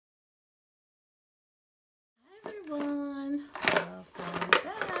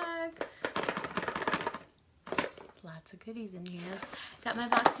goodies in here. Got my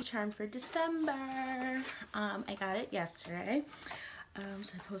Boxycharm for December. I got it yesterday.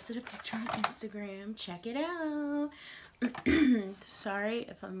 So I posted a picture on Instagram. Check it out. Sorry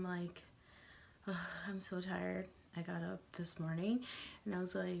if I'm like, I'm so tired. I got up this morning and I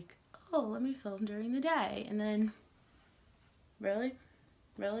was like, oh, let me film during the day. And then, really?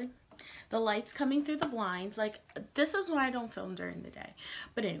 The light's coming through the blinds. Like, this is why I don't film during the day.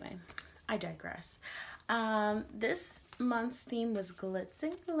 But anyway, I digress. This month's theme was glitz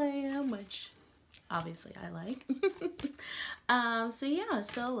and glam, which obviously I like. So yeah,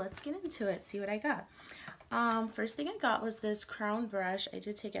 so let's get into it, see what I got. First thing I got was this crown brush. I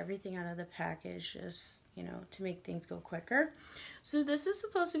did take everything out of the package just, you know, to make things go quicker. So this is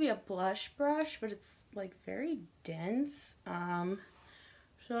supposed to be a blush brush, but it's like very dense.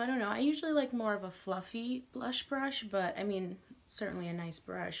 So I don't know, I usually like more of a fluffy blush brush, but I mean, certainly a nice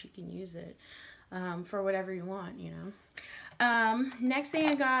brush. You can use it for whatever you want, you know. Next thing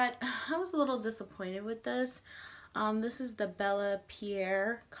I got, I was a little disappointed with this. This is the Bella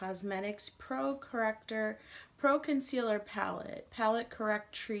Pierre Cosmetics Pro Concealer Palette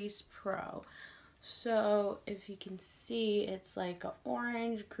Correctrice Pro. So if you can see, it's like an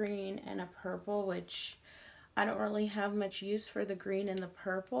orange, green, and a purple, which I don't really have much use for the green and the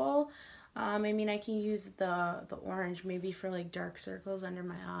purple. I mean, I can use the orange maybe for like dark circles under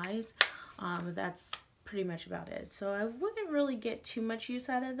my eyes. But that's pretty much about it. So I wouldn't really get too much use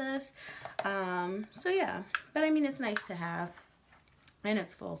out of this. So yeah, but I mean, it's nice to have, and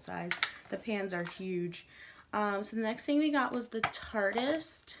it's full size. The pans are huge. So the next thing we got was the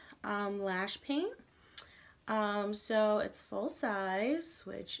Tartist lash paint. So it's full size,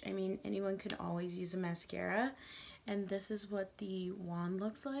 which, I mean, anyone can always use a mascara. And this is what the wand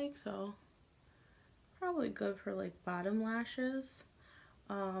looks like. So probably good for like bottom lashes.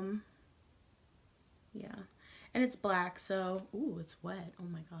 Yeah, and it's black, so, ooh, it's wet. Oh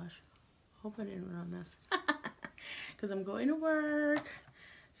my gosh, hope I didn't ruin this, because I'm going to work.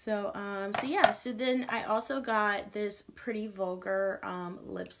 So, so yeah, so then I also got this Pretty Vulgar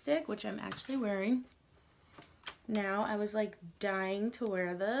lipstick, which I'm actually wearing now. I was like dying to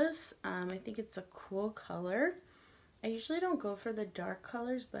wear this. I think it's a cool color. I usually don't go for the dark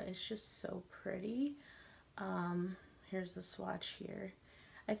colors, but it's just so pretty. Here's the swatch here.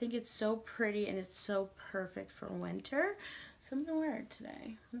 I think it's so pretty and it's so perfect for winter. So I'm going to wear it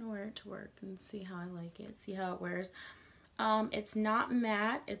today. I'm going to wear it to work and see how I like it, see how it wears. It's not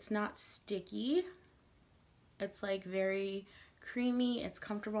matte, it's not sticky. It's like very creamy, it's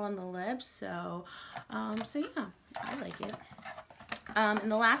comfortable on the lips. So, so yeah, I like it. And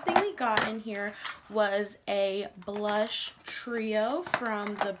the last thing we got in here was a blush trio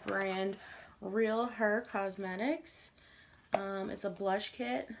from the brand Real Her Cosmetics. It's a blush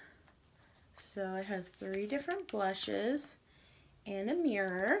kit, so it has 3 different blushes and a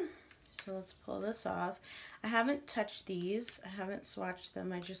mirror. So let's pull this off. I haven't touched these, I haven't swatched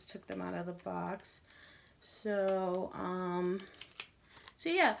them, I just took them out of the box. So, so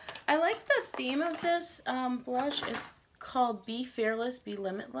yeah, I like the theme of this blush. It's called Be Fearless, Be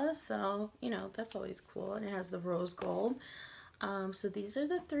Limitless, so, you know, that's always cool, and it has the rose gold. So these are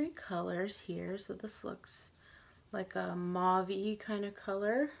the 3 colors here, so this looks like a mauve-y kind of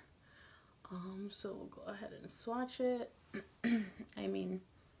color. So we'll go ahead and swatch it. I mean,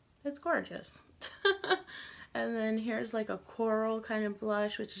 it's gorgeous. And then here's like a coral kind of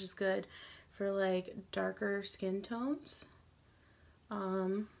blush, which is good for like darker skin tones.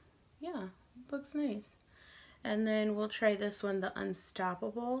 Yeah, looks nice. And then we'll try this one, the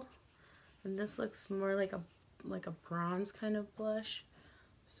Unstoppable. And this looks more like a bronze kind of blush.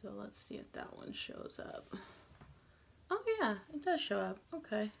 So let's see if that one shows up. Oh yeah, it does show up.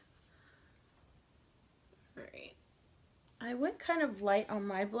 Okay. Alright. I went kind of light on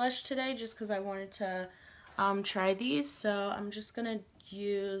my blush today just because I wanted to try these. So I'm just going to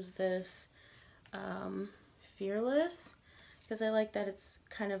use this Fearless because I like that it's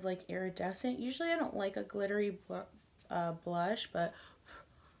kind of like iridescent. Usually I don't like a glittery blush, but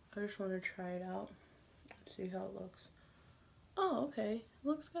I just want to try it out. See how it looks. Oh, okay.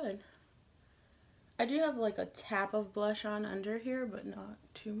 Looks good. I do have like a tap of blush on under here, but not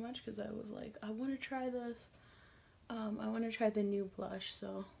too much because I was like, I want to try this. I want to try the new blush,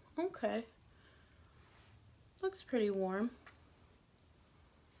 so okay. Looks pretty warm.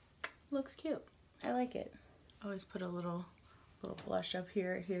 Looks cute. I like it. I always put a little blush up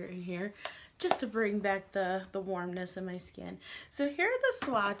here, here, and here, just to bring back the warmness in my skin. So here are the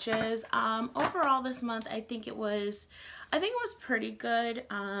swatches. Overall this month, I think it was pretty good.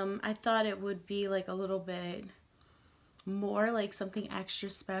 I thought it would be like a little bit more like something extra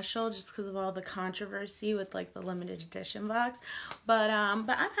special just because of all the controversy with like the limited edition box. But I'm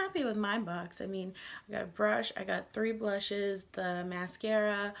happy with my box. I mean, I got a brush, I got 3 blushes, the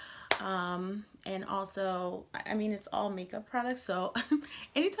mascara, and also, I mean, it's all makeup products, so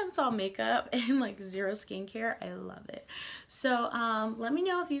anytime it's all makeup and like 0 skincare, I love it. So let me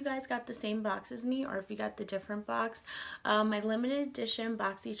know if you guys got the same box as me or if you got the different box. My limited edition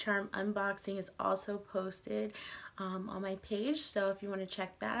Boxycharm unboxing is also posted on my page, so if you want to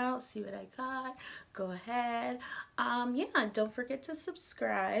check that out, see what I got, go ahead. Yeah, don't forget to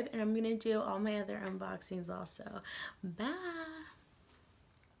subscribe, and I'm gonna do all my other unboxings also. Bye.